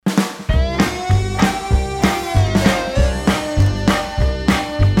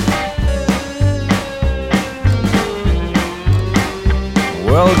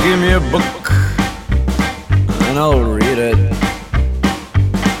me a book and I'll read it,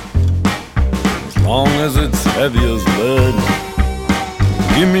 as long as it's heavy as lead.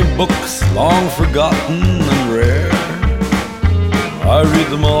 Give me books long forgotten and rare, I read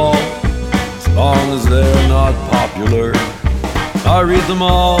them all, as long as they're not popular. I read them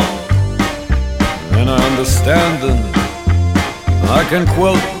all, and I understand them. I can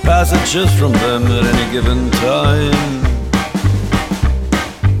quote passages from them at any given time.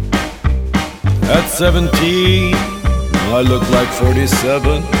 At 17, I look like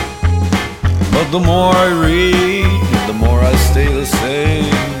 47, but the more I read, the more I stay the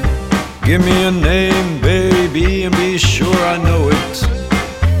same. Give me a name, baby, and be sure I know it,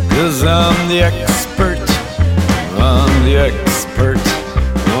 'cause I'm the expert, I'm the expert,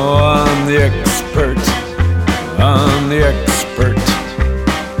 oh, I'm the expert, I'm the expert.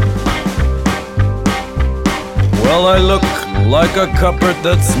 Well, I look like a cupboard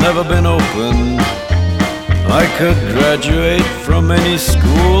that's never been opened. I could graduate from any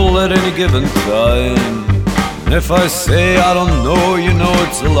school at any given time. And if I say I don't know, you know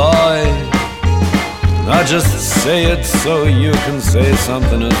it's a lie. I just say it so you can say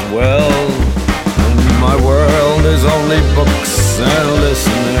something as well. And my world is only books and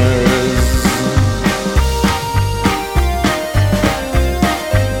listeners.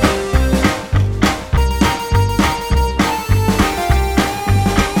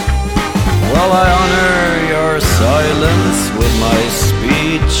 Well, I honor your silence with my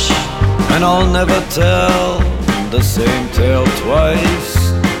speech, and I'll never tell the same tale twice.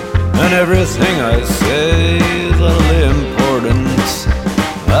 And everything I say is utterly important.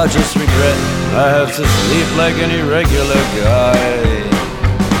 I just regret I have to sleep like any regular guy.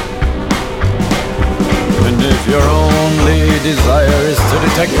 And if your only desire is to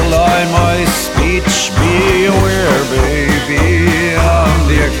detect a lie in my speech, be aware, baby, I'm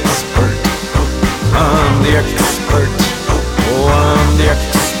the expert, I'm the expert, oh, I'm the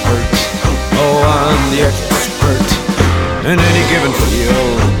expert, oh, I'm the expert in any given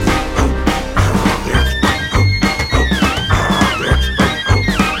field.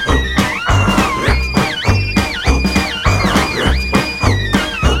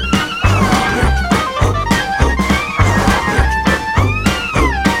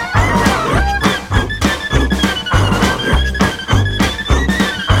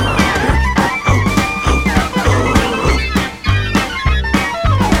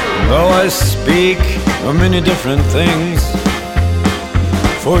 Though I speak of many different things,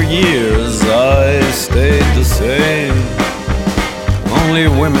 for years I stayed the same. Only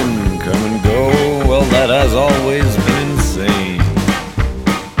women come and go, well, that has always been insane.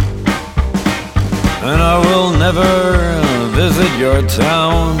 And I will never visit your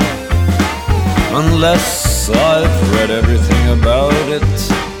town unless I've read everything about it.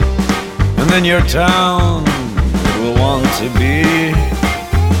 And then your town will want to be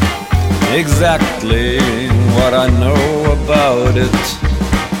exactly what I know about it.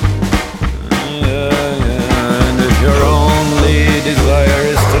 And if your only desire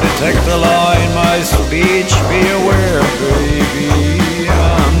is to detect a lie in my speech, be aware, baby,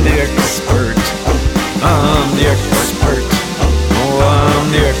 I'm the expert, I'm the expert, oh, I'm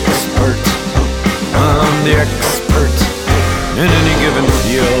the expert, I'm the expert in any given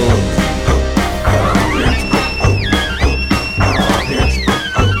field.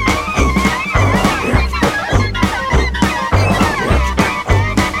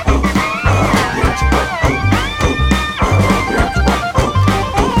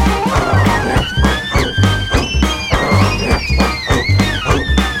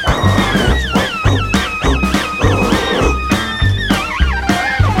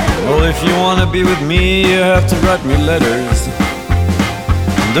 If you want to be with me, you have to write me letters,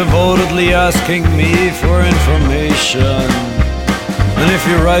 devotedly asking me for information. And if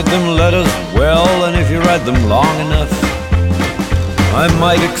you write them letters well, and if you write them long enough, I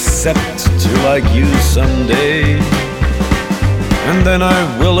might accept to like you someday. And then I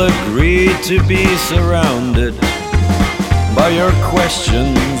will agree to be surrounded by your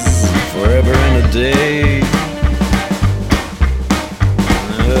questions forever and a day.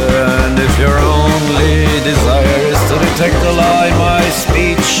 And if your only desire is to detect a lie in my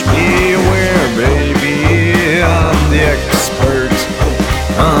speech, be aware, baby, I'm the expert,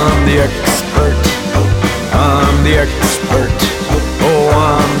 I'm the expert, I'm the expert, oh,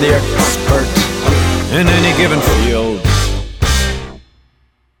 I'm the expert in any given field.